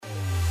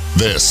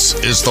This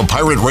is the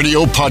Pirate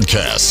Radio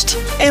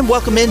Podcast. And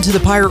welcome into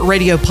the Pirate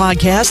Radio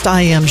Podcast.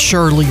 I am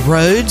Shirley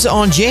Rhodes.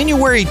 On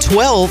January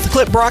 12th,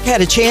 Clip Brock had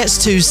a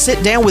chance to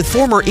sit down with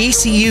former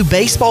ECU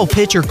baseball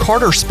pitcher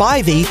Carter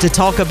Spivey to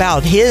talk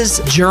about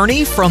his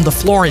journey from the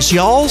Florence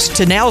Yalls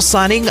to now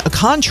signing a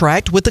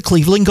contract with the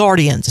Cleveland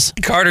Guardians.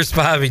 Carter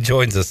Spivey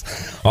joins us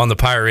on the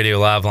Pirate Radio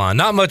Live line.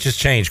 Not much has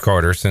changed,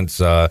 Carter,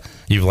 since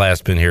you've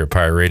last been here at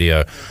Pirate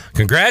Radio.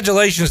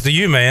 Congratulations to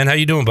you, man. How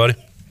you doing, buddy?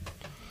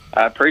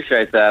 I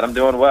appreciate that. I'm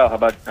doing well. How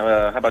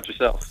about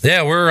yourself?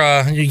 Yeah,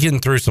 we're you're getting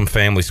through some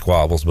family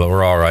squabbles, but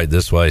we're all right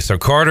this way. So,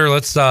 Carter,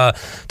 let's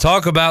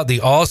talk about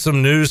the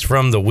awesome news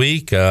from the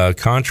week.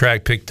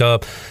 Contract picked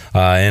up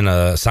in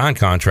a signed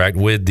contract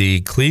with the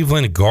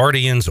Cleveland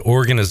Guardians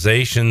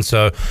organization.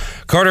 So,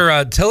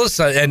 Carter, tell us,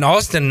 and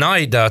Austin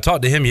Knight,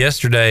 talked to him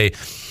yesterday,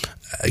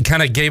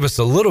 kind of gave us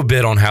a little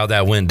bit on how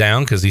that went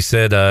down, because he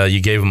said you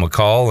gave him a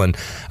call and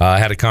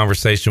had a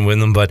conversation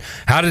with him. But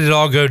how did it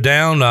all go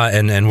down,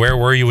 and where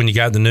were you when you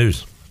got the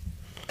news?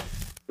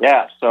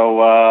 Yeah,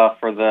 so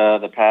for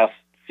the past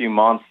few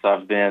months,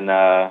 I've been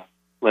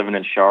living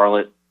in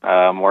Charlotte.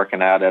 I'm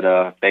working out at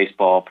a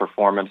baseball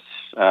performance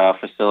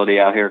facility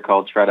out here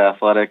called Tread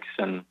Athletics,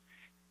 and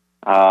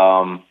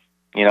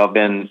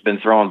been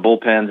throwing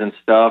bullpens and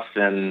stuff.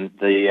 And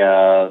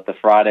the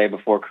Friday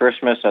before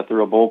Christmas, I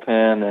threw a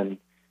bullpen and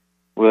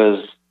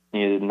was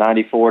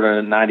 94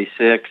 to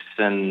 96,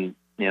 and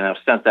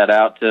sent that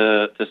out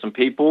to some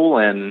people,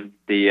 and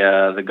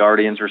the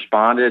Guardians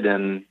responded,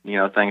 and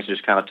things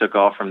just kind of took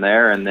off from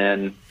there. And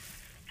then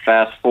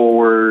fast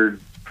forward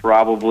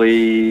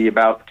probably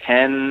about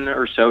 10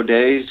 or so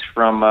days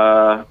from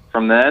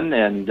then,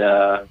 and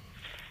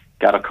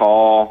got a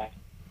call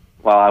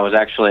while I was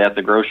actually at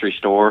the grocery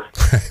store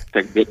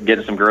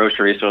getting some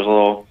groceries, so it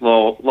was a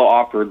little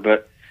awkward,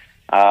 but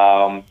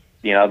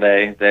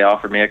they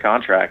offered me a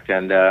contract,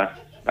 and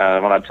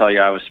when I tell you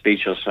I was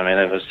speechless, I mean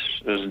it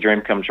was a dream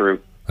come true.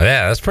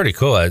 Yeah, that's pretty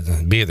cool.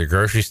 I'd be at the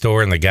grocery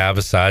store and the guy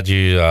beside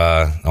you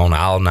on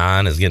aisle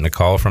 9 is getting a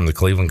call from the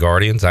Cleveland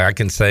Guardians. I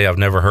can say I've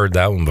never heard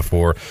that one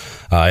before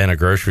in a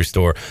grocery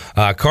store.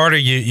 Carter,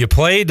 you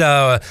played,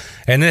 and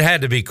it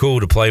had to be cool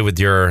to play with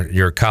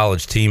your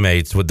college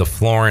teammates with the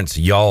Florence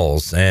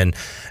Yalls. And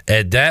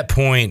at that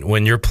point,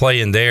 when you're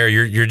playing there,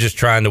 you're just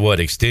trying to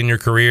extend your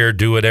career,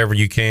 do whatever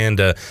you can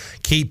to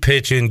keep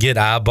pitching, get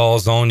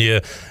eyeballs on you,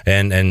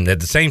 and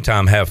at the same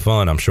time have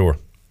fun, I'm sure.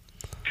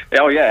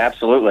 Oh yeah,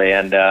 absolutely.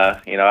 And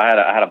I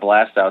had a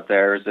blast out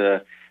there. It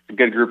was a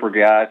good group of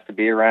guys to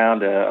be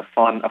around, a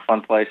fun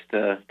place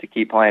to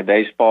keep playing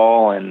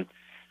baseball. And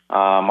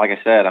like I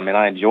said, I mean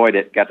I enjoyed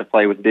it. Got to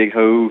play with Big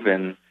Hoove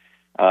and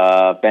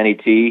Benny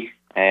T.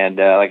 And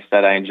like I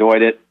said, I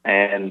enjoyed it,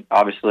 and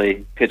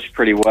obviously pitched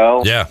pretty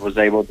well. Yeah. Was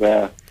able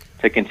to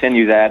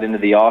continue that into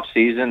the off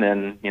season,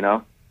 and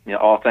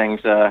all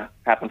things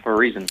happen for a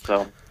reason.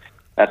 So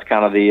that's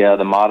kind of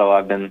the motto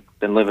I've been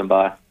living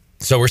by.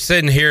 So we're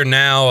sitting here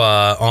now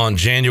on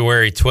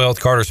January 12th.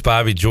 Carter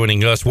Spivey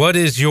joining us.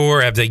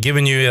 Have they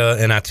given you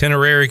an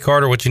itinerary,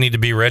 Carter, what you need to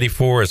be ready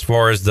for as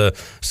far as the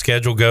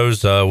schedule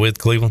goes with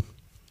Cleveland?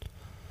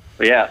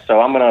 Yeah, so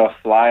I'm going to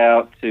fly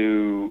out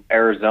to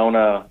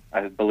Arizona,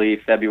 I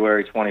believe,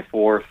 February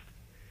 24th,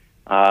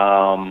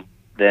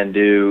 then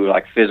do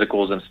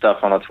physicals and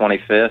stuff on the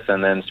 25th,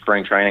 and then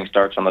spring training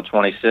starts on the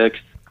 26th.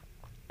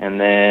 And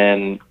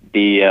then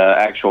the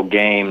actual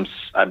games,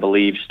 I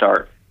believe,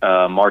 start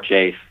March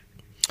 8th.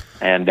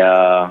 And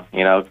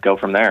go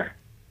from there.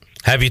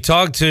 Have you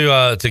talked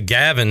to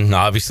Gavin,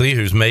 obviously,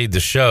 who's made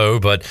the show,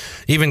 but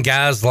even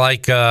guys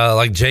like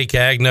Jake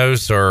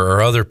Agnos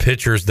or other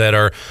pitchers that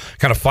are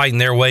kind of fighting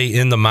their way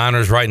in the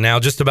minors right now,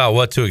 just about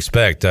what to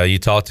expect? You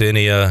talked to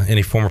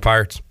any former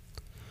Pirates?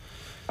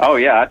 Oh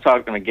yeah, I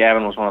talked to him.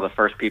 Gavin was one of the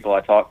first people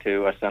I talked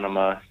to. I sent him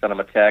a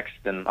text,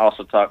 and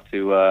also talked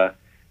to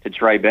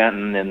Trey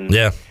Benton, and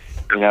got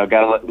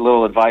a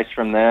little advice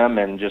from them,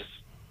 and just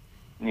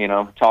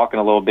talking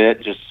a little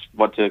bit, just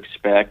what to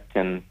expect,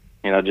 and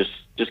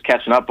just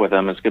catching up with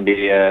them. It's gonna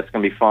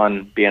be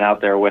fun being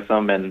out there with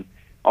them, and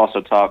also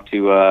talk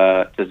to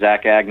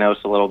Zach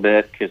Agnos a little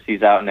bit, because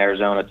he's out in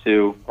Arizona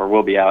too, or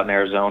will be out in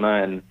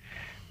Arizona, and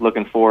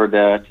looking forward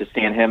to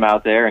seeing him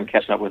out there and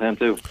catching up with him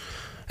too.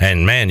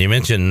 And man, you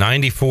mentioned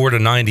 94 to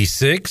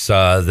 96.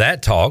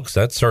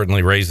 That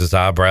certainly raises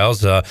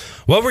eyebrows.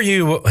 What were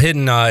you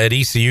hitting at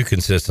ECU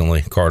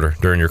consistently, Carter,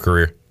 during your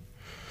career?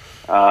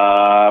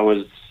 I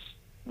was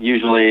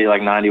usually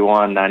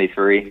 91,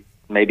 93,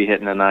 maybe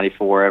hitting a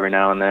 94 every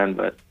now and then,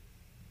 but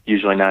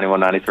usually 91,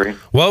 93.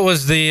 What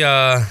was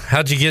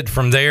how'd you get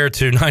from there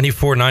to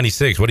 94,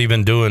 96? What have you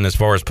been doing as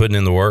far as putting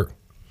in the work?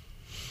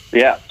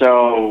 Yeah,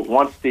 so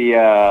once the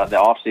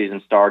off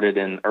season started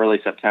in early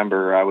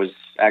September, I was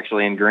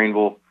actually in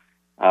Greenville,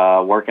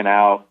 working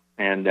out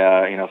and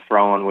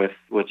throwing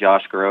with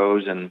Josh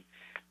Groves, and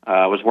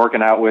was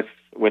working out with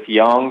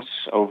Youngs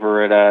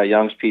over at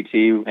Youngs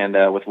PT,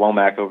 and with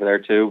Womack over there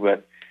too.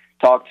 But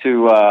talked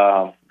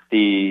to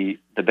the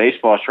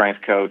baseball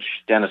strength coach,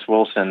 Dennis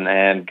Wilson,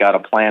 and got a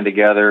plan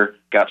together,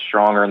 got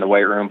stronger in the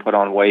weight room, put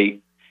on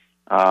weight,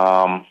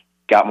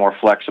 got more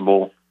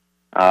flexible.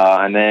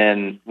 And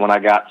then when I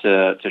got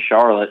to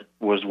Charlotte,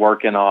 was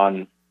working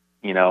on,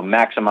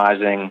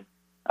 maximizing,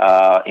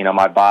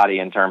 my body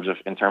in terms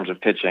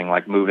of pitching,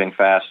 like moving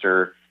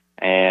faster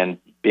and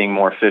being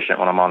more efficient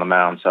when I'm on the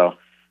mound. So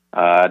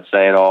I'd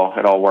say it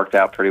all worked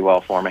out pretty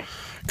well for me.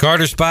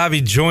 Carter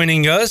Spivey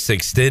joining us,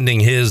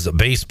 extending his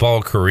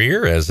baseball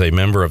career as a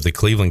member of the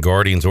Cleveland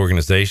Guardians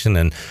organization,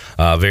 and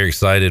very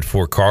excited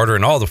for Carter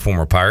and all the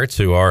former Pirates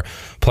who are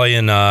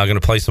going to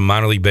play some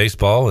minor league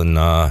baseball and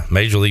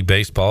Major League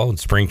Baseball and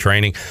spring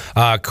training.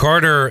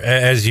 Carter,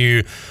 as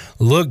you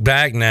look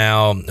back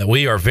now,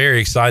 we are very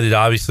excited,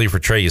 obviously, for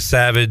Trey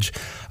Savage,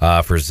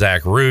 for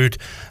Zach Root.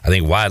 I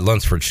think Wyatt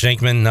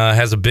Lunsford-Shankman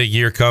has a big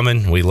year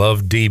coming. We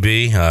love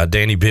DB,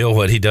 Danny Beal,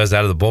 what he does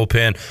out of the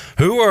bullpen.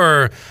 Who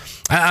are,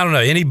 I don't know,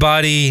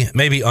 anybody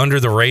maybe under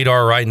the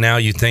radar right now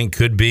you think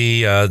could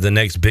be the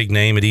next big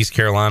name at East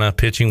Carolina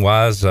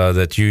pitching-wise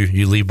that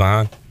you leave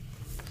behind?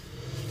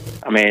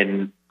 I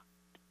mean,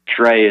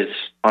 Trey is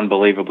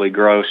unbelievably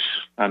gross.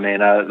 I mean,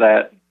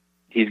 that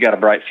he's got a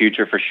bright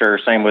future for sure.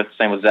 Same with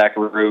Zach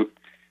Root.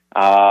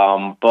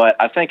 But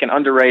I think an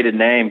underrated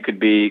name could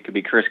be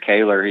Chris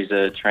Kaler. He's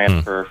a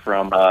transfer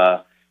from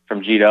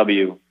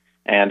GW,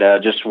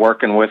 and just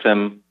working with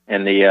him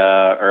in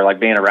the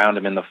being around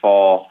him in the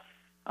fall.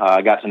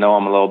 I got to know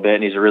him a little bit,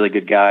 and he's a really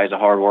good guy. He's a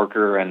hard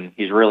worker, and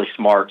he's really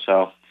smart.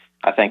 So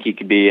I think he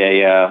could be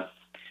a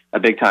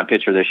big time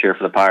pitcher this year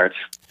for the Pirates.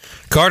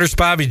 Carter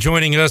Spivey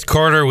joining us.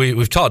 Carter,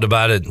 we've talked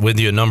about it with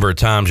you a number of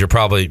times. You're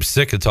probably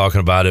sick of talking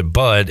about it,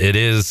 but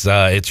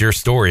it's your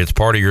story. It's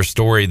part of your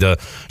story. The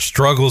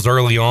struggles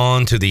early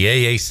on to the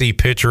AAC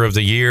Pitcher of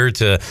the Year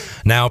to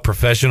now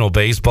professional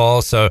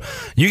baseball. So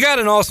you got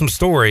an awesome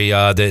story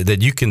that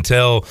you can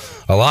tell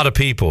a lot of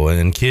people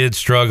and kids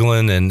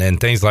struggling and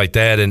things like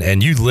that,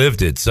 and you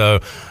lived it.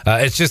 So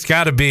it's just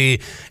got to be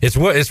it's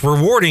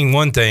rewarding,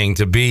 one thing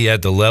to be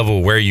at the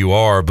level where you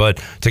are,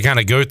 but to kind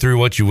of go through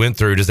what you went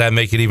through, does that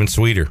make it even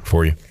sweeter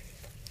for you?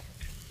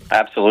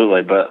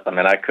 Absolutely, but I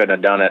mean, I couldn't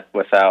have done it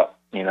without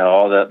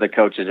all the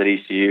coaches at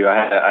ECU.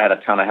 I had a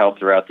ton of help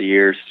throughout the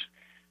years.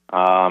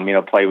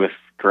 Played with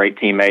great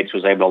teammates,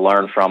 was able to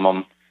learn from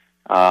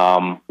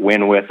them,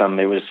 win with them.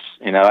 It was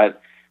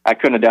I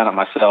couldn't have done it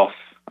myself,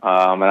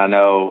 and I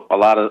know a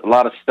lot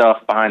of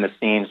stuff behind the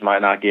scenes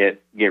might not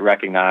get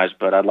recognized,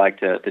 but I'd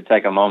like to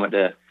take a moment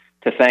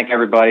to thank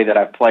everybody that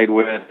I've played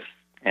with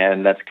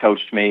and that's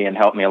coached me and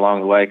helped me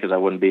along the way, because I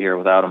wouldn't be here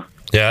without them.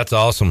 Yeah, that's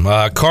awesome.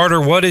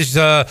 Carter, what is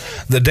the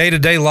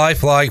day-to-day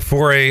life like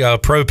for a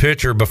pro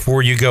pitcher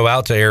before you go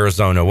out to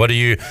Arizona? What are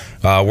you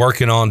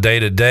working on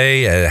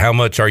day-to-day? How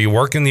much are you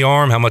working the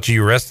arm? How much are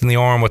you resting the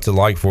arm? What's it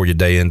like for you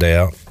day in, day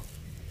out?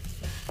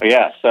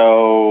 Yeah,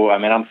 so, I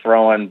mean, I'm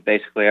throwing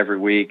basically every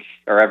week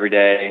or every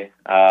day,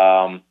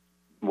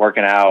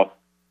 working out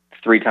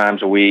 3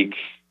 times a week,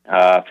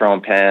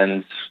 throwing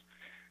pens,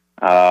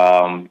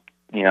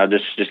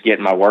 just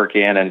getting my work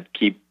in and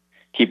keep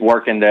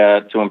working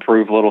to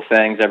improve little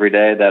things every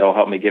day that'll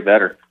help me get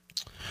better.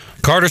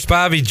 Carter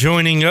Spivey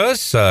joining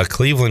us,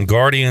 Cleveland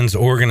Guardians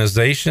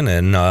organization.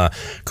 And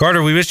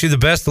Carter, we wish you the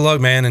best of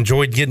luck, man.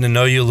 Enjoyed getting to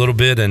know you a little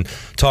bit and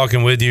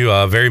talking with you.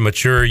 A very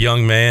mature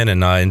young man,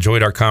 and I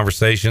enjoyed our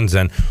conversations.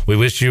 And we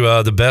wish you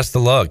the best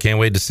of luck. Can't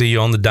wait to see you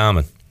on the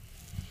diamond.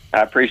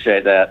 I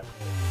appreciate that.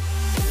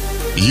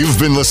 You've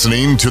been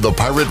listening to the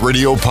Pirate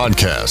Radio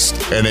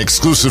Podcast, an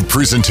exclusive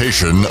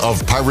presentation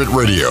of Pirate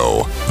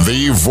Radio,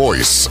 the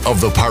voice of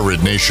the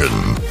Pirate Nation.